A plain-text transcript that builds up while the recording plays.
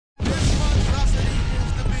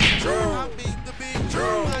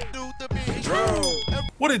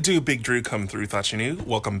What it do, Big Drew coming through, thought you knew.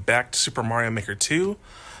 Welcome back to Super Mario Maker 2.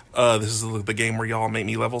 This is the game where y'all make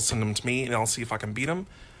me levels, send them to me, and I'll see if I can beat them.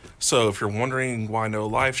 So if you're wondering why no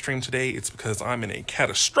live stream today, it's because I'm in a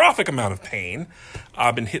catastrophic amount of pain.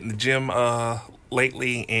 I've been hitting the gym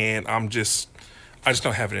lately, and I just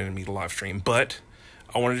don't have it in me to live stream. But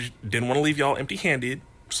I didn't want to leave y'all empty-handed.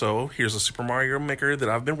 So here's a Super Mario Maker that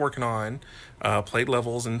I've been working on, played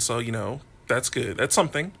levels, and so, you know, that's good. That's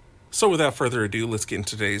something. So without further ado, let's get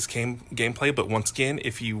into today's gameplay. But once again,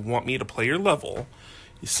 if you want me to play your level,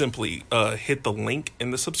 you simply hit the link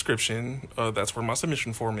in the subscription. That's where my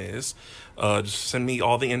submission form is. Just send me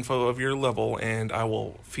all the info of your level, and I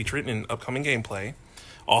will feature it in upcoming gameplay.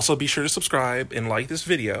 Also, be sure to subscribe and like this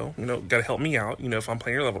video. You know, gotta help me out. You know, if I'm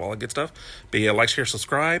playing your level, all that good stuff. But yeah, like, share,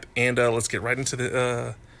 subscribe, and let's get right into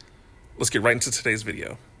today's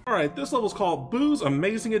video. All right, this level's called Boo's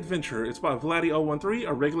Amazing Adventure. It's by Vladdy013,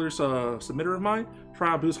 a regular submitter of mine.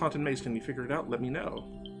 Try Boo's Haunted Maze. Can you figure it out? Let me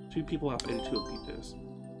know. 2 people out of 82 have beat this.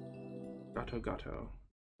 Gato.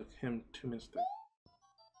 Took him 2 minutes to...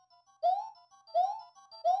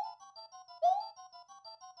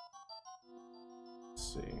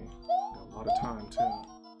 Let's see. Got a lot of time, too.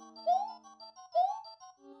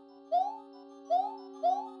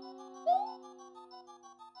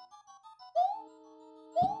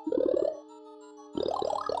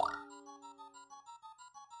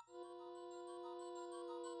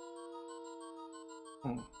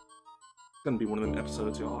 It's gonna be one of them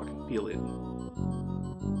episodes, y'all. I can feel it.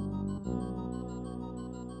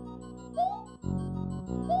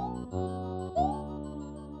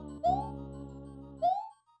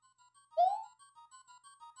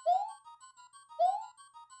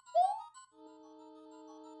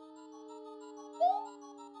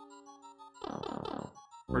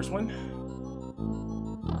 First one.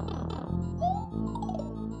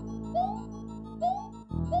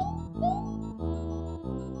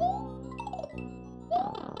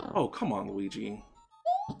 Oh, come on, Luigi.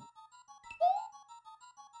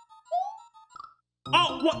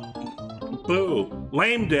 Oh, what? Boo.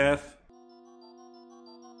 Lame death.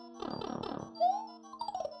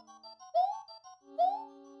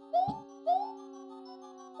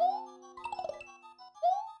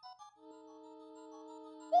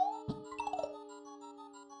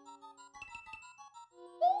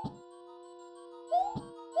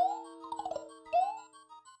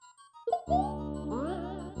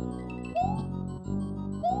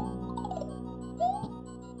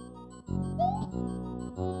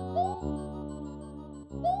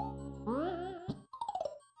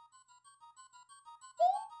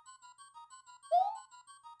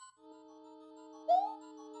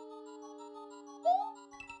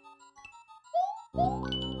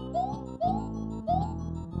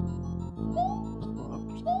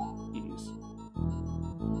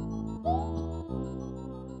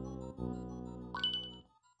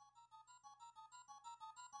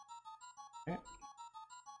 Okay.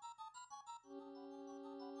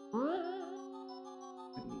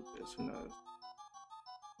 I need this, who knows?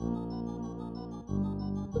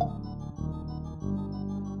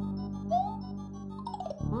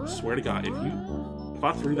 I swear to God, if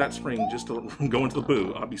I threw that spring just to go into the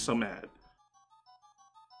Boo, I'd be so mad.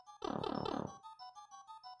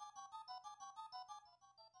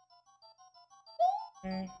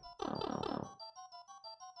 Okay.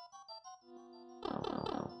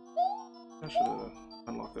 I should have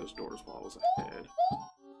unlocked those doors while I was ahead.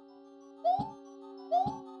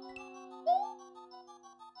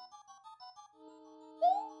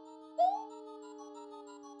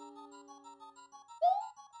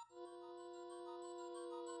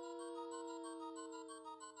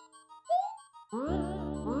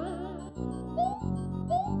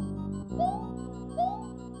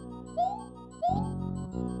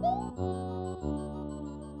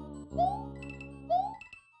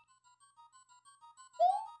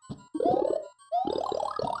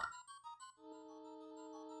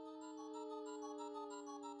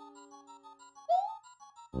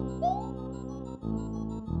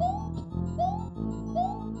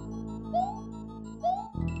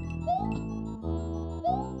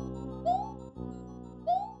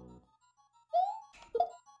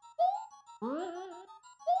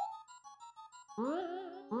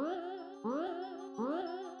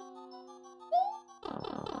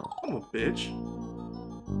 I'm a bitch.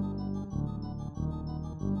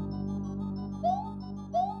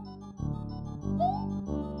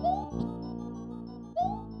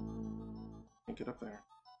 Can't get up there.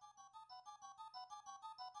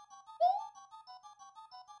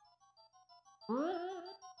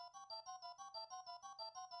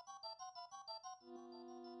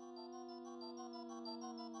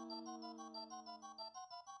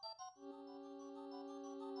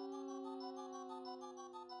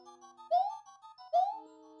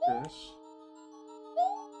 this.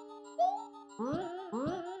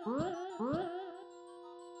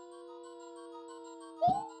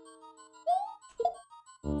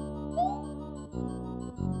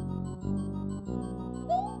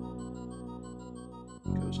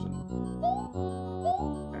 Goes to...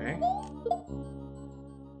 Okay.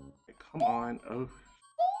 Okay, come on. Oh,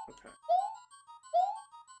 okay.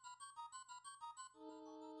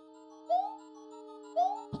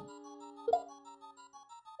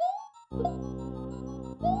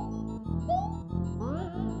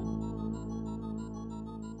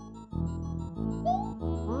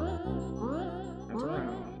 That's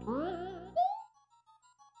around.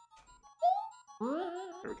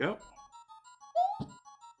 There we go.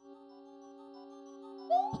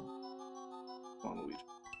 Come on, Luigi.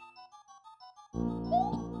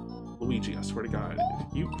 Luigi, I swear to God,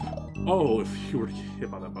 if you... Oh, if you were to get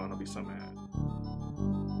hit by that bone, I'd be so mad.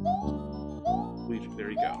 Luigi, there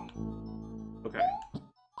you go. Okay.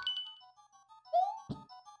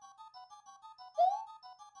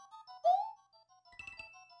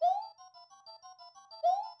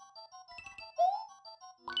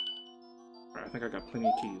 Alright, I think I got plenty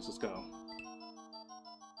of keys. Let's go.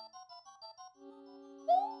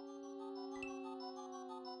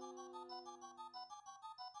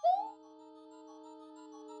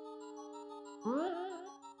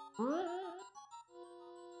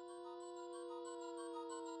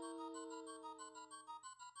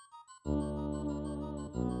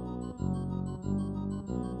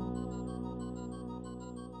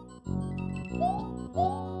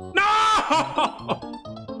 No!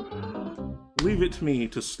 Leave it to me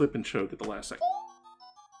to slip and choke at the last second.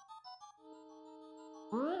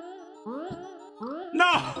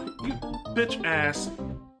 No! You bitch ass.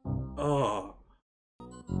 Ugh.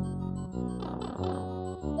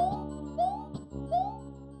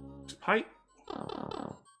 Pipe.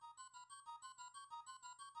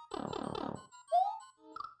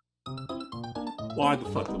 Why the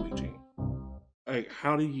fuck, Luigi? Like,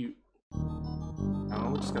 how do you...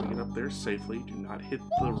 Oh, just gotta get up there safely. Do not hit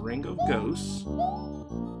the ring of ghosts.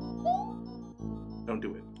 Don't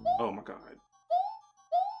do it. Oh my god.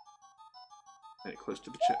 And it close to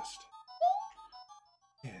the chest.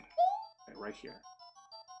 And right here.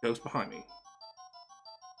 Ghost behind me.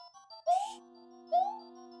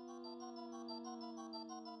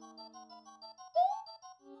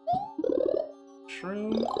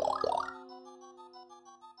 Shroom.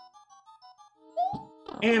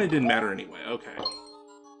 And it didn't matter anyway. Okay.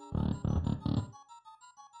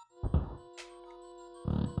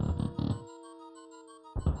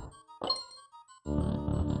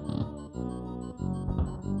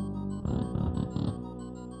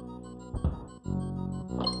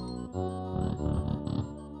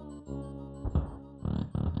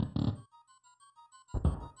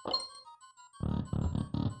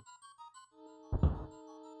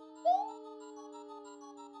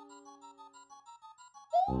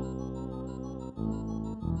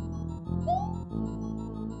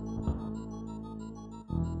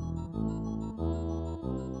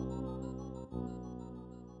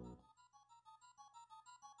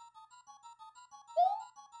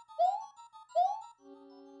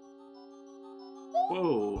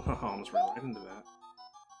 Whoa, I almost ran right into that.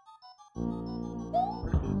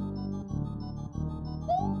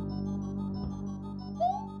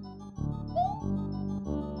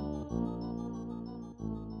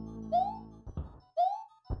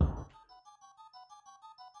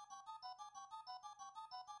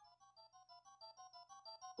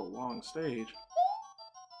 A long stage.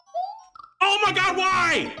 Oh my god,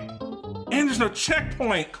 why? And there's no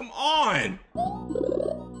checkpoint, come on!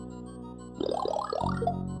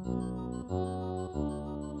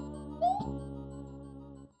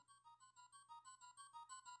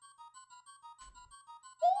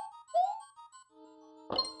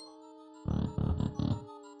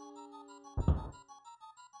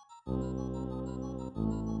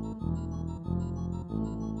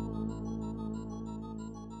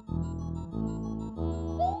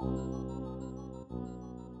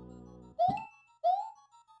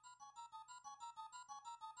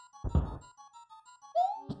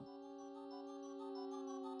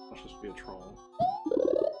 Must just be a troll.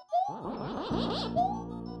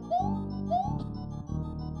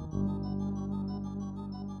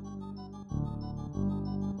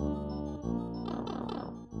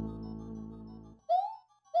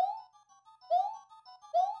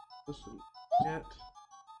 This is it.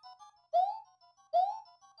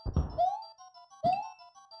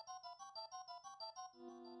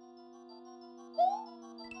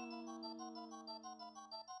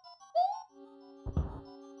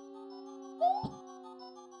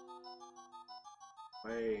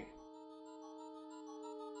 Way.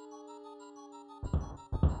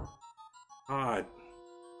 God.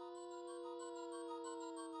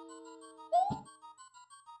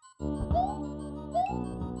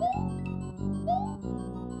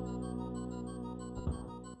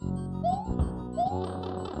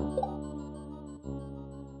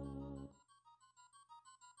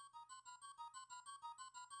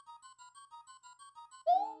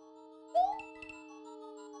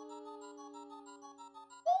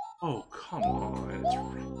 Oh, come on. It's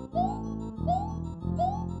right.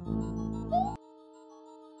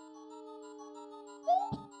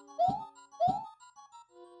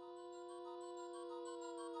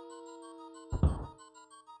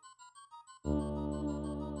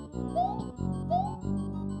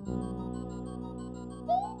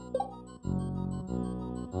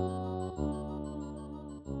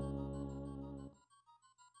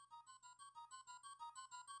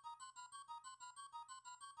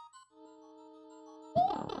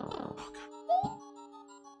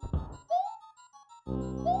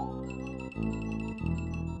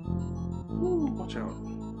 Ooh, watch out.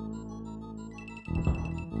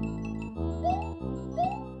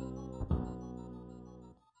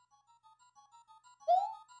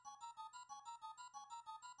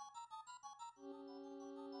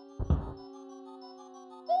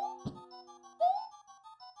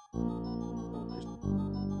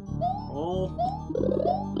 Oh.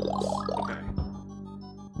 Okay.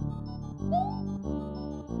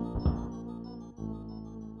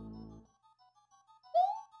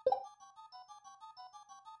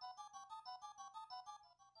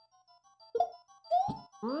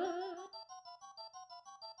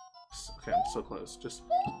 Okay, I'm so close. Just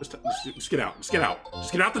get out. Just get out.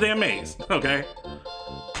 Just get out the damn maze. Okay.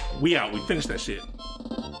 We out. We finished that shit.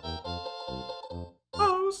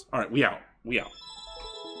 Close. All right, we out. We out.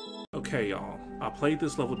 Okay, y'all. I played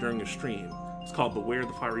this level during a stream. It's called Beware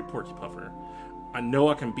the Fiery Porky Puffer. I know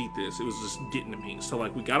I can beat this. It was just getting to me. So,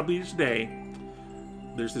 like, we gotta beat it today.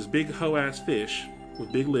 There's this big hoe-ass fish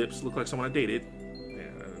with big lips. Look like someone I dated. Yeah,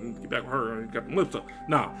 get back with her. Got them lips up.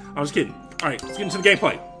 Nah, I'm just kidding. All right, let's get into the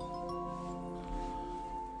gameplay.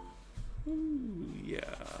 Ooh, yeah.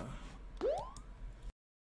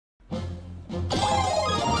 There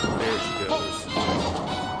she goes.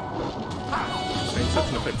 Same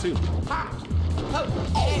suction effect, too.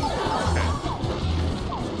 Okay.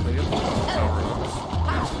 Maybe power ups.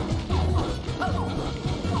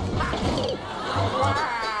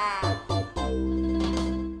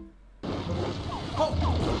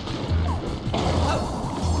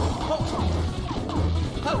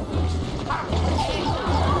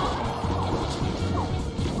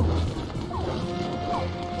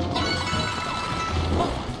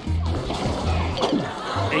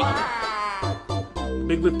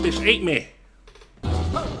 Big lip fish ate me.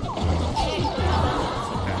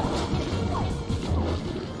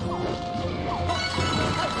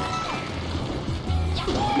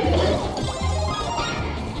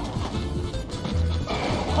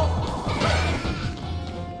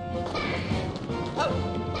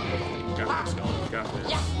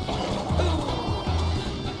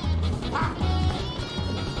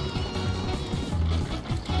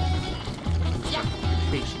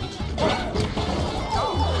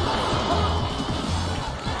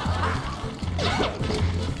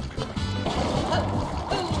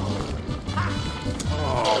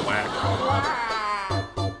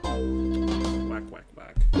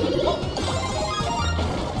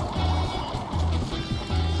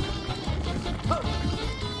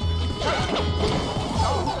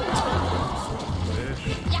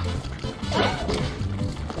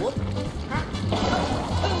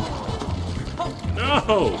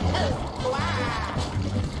 No!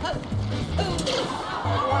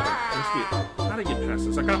 How did I get past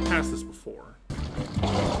this? I got past this before.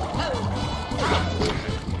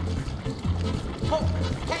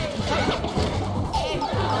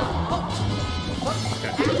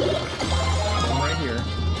 I'm right here.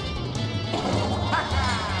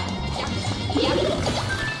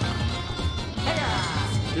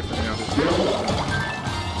 Different now. This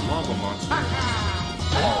lava monster.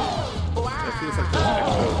 That feels like the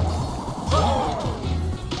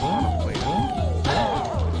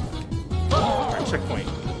Alright, checkpoint.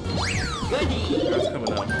 That's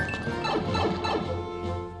coming up.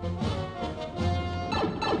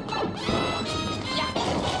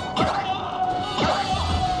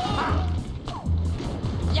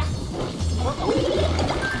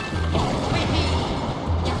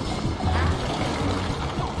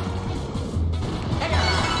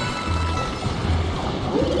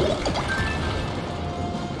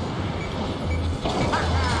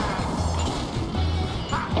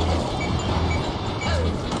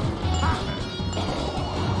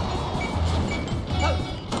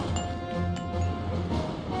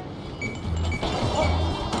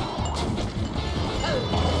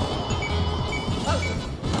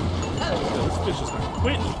 This bitch just not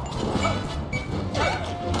quitting.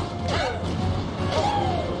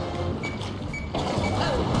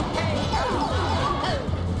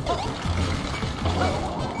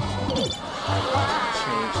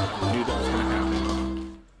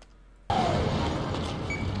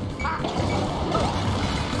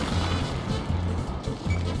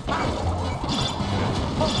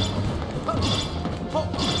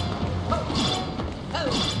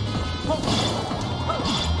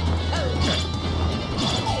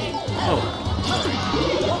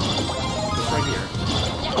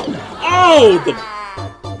 Oh,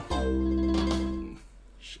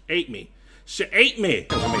 she ate me. She ate me.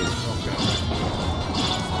 That was amazing. Oh god.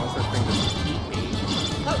 Once that thing just eat me.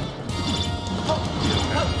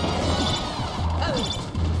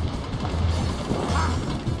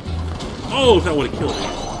 Oh, that would have killed me.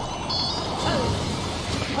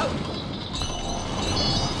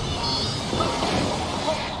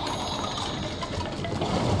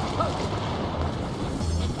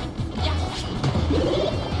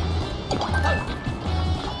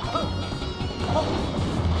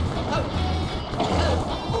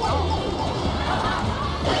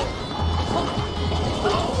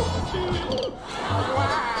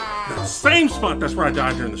 Same spot, that's where I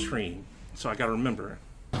died during the stream. So I gotta remember it.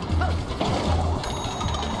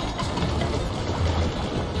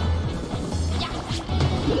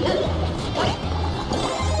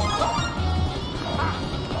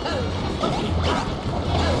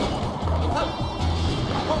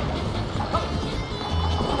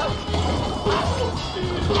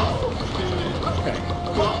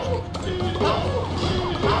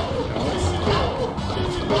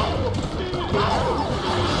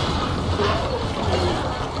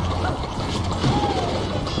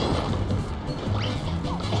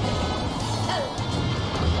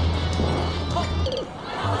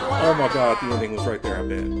 Oh my god, the ending was right there, I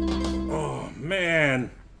bet. Oh,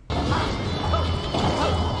 man.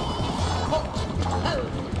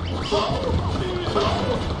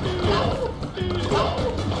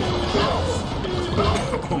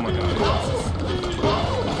 Oh my god.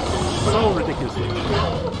 So ridiculously.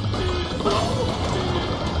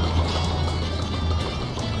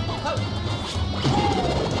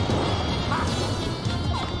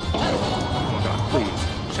 Oh my god, please.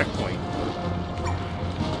 Checkpoint.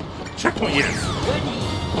 Checkpoint, yes!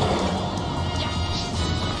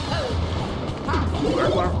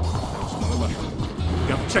 Flower. That was another mushroom. We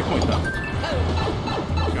got the checkpoint done.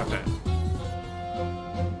 We got that.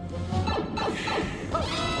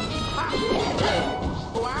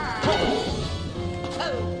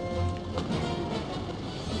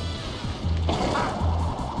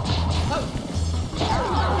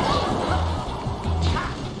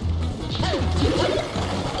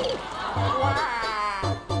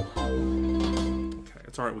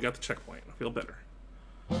 It's alright, we got the checkpoint. I feel better.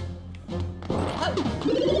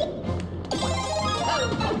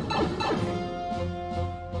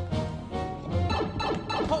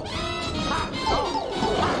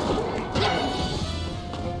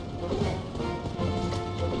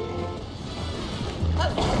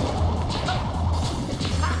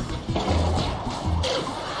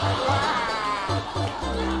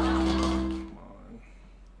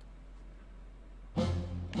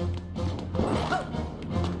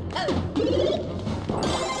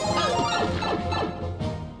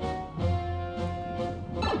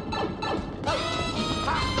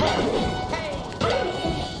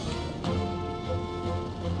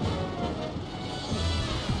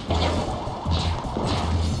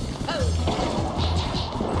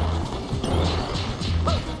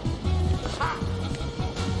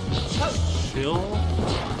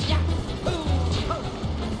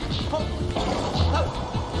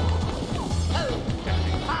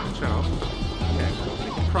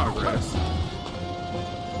 Progress.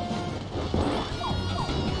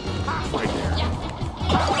 Right there.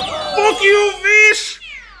 Fuck you, fish!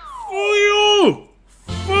 Fuck you!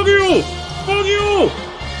 Fuck you! Fuck you!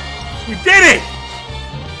 We did it!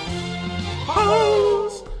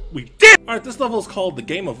 Pose! We did! Alright, this level is called The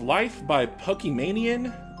Game of Life by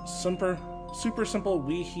Pokemanian. Super simple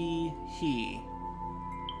wee he.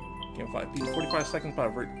 Game of Life. Beat 45 seconds by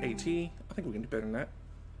AT. I think we can do better than that.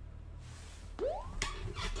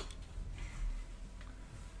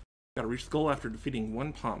 Gotta reach the goal after defeating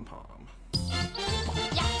one pom-pom.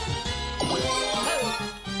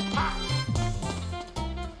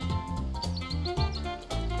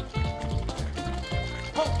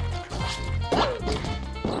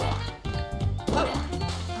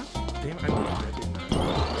 Damn, I knew that, didn't I?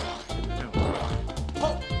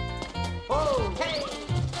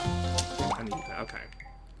 I needed that, okay.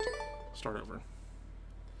 Start over.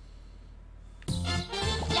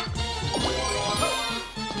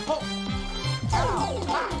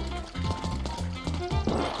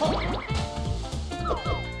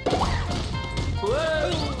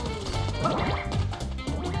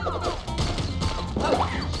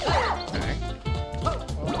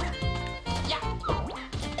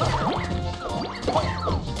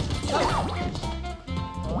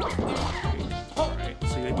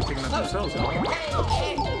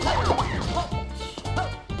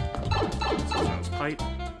 pipe.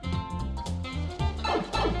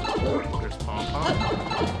 There's Pom Pom.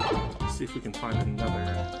 Let's see if we can find another.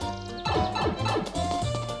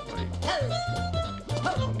 Like,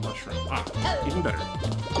 a mushroom. Ah, even better.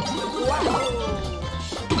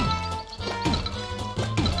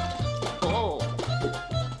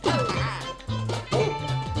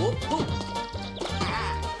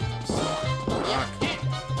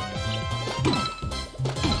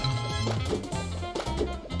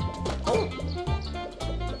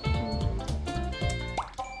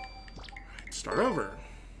 Start over.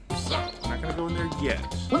 So, I'm not gonna go in there yet.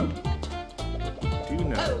 Do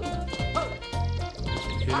know there's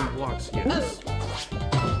some hidden blocks, yes.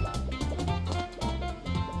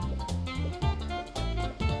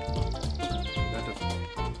 That doesn't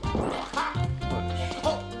push.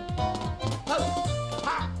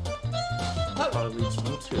 Probably leads me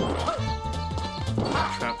to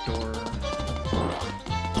trapdoor.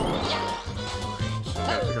 So I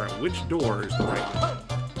gotta figure out which door is the right one.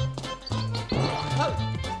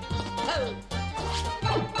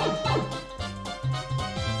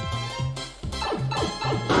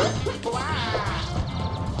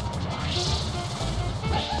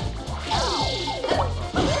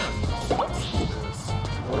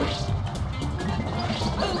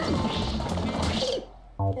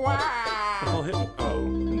 Oh, hit me. Oh.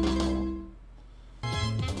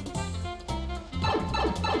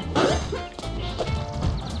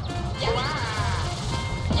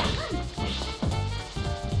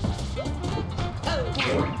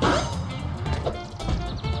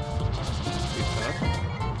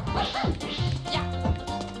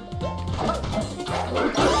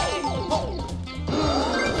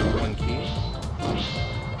 One key.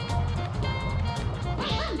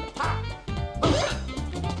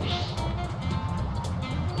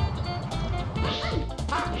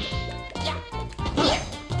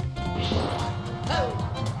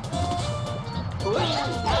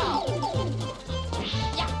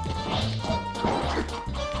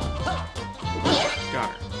 Got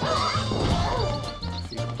her.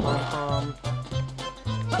 Feed the pom-pom.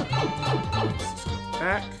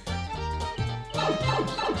 Back.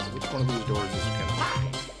 Which one of these doors is it gonna be?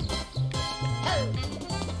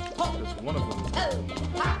 Because one of them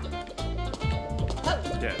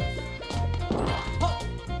is dead.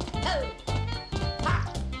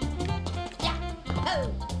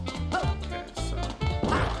 Okay, so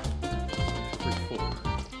 3, 4.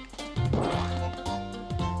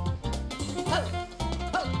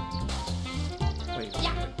 Wait a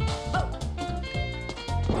minute.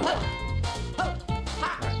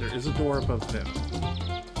 Alright, there is a door above them.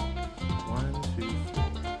 1, 2, 3.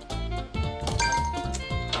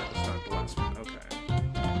 That's not the last one. Okay.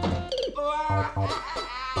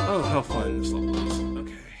 Oh, how fun this level is.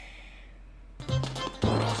 Okay.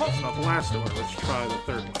 So it's not the last door. Let's try the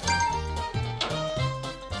third one.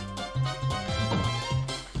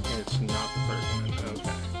 And it's not the third one. Okay.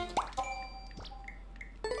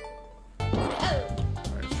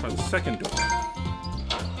 Alright, let's try the second door.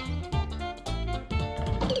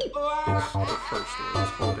 It's the first door.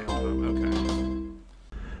 Let's hold down them.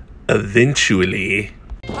 Okay. Eventually.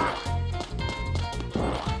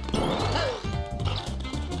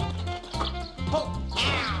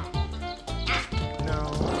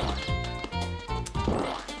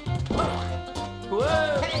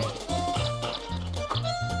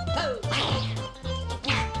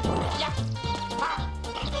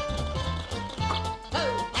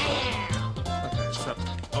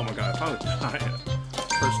 Oh my god, I probably died.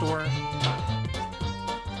 First door.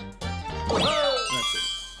 That's it.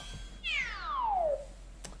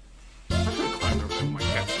 I could have climbed over my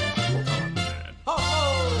cat's bed.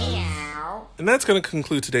 And that's going to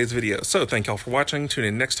conclude today's video. So thank y'all for watching. Tune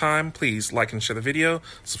in next time. Please like and share the video.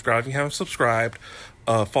 Subscribe if you haven't subscribed.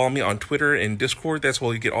 Follow me on Twitter and Discord. That's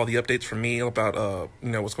where you get all the updates from me about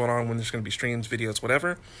what's going on, when there's going to be streams, videos,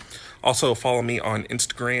 whatever. Also follow me on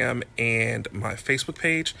Instagram and my Facebook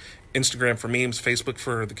page. Instagram for memes, Facebook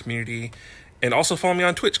for the community, and also follow me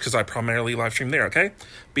on Twitch because I primarily live stream there. Okay,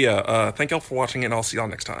 but yeah, thank y'all for watching, and I'll see y'all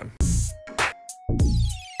next time.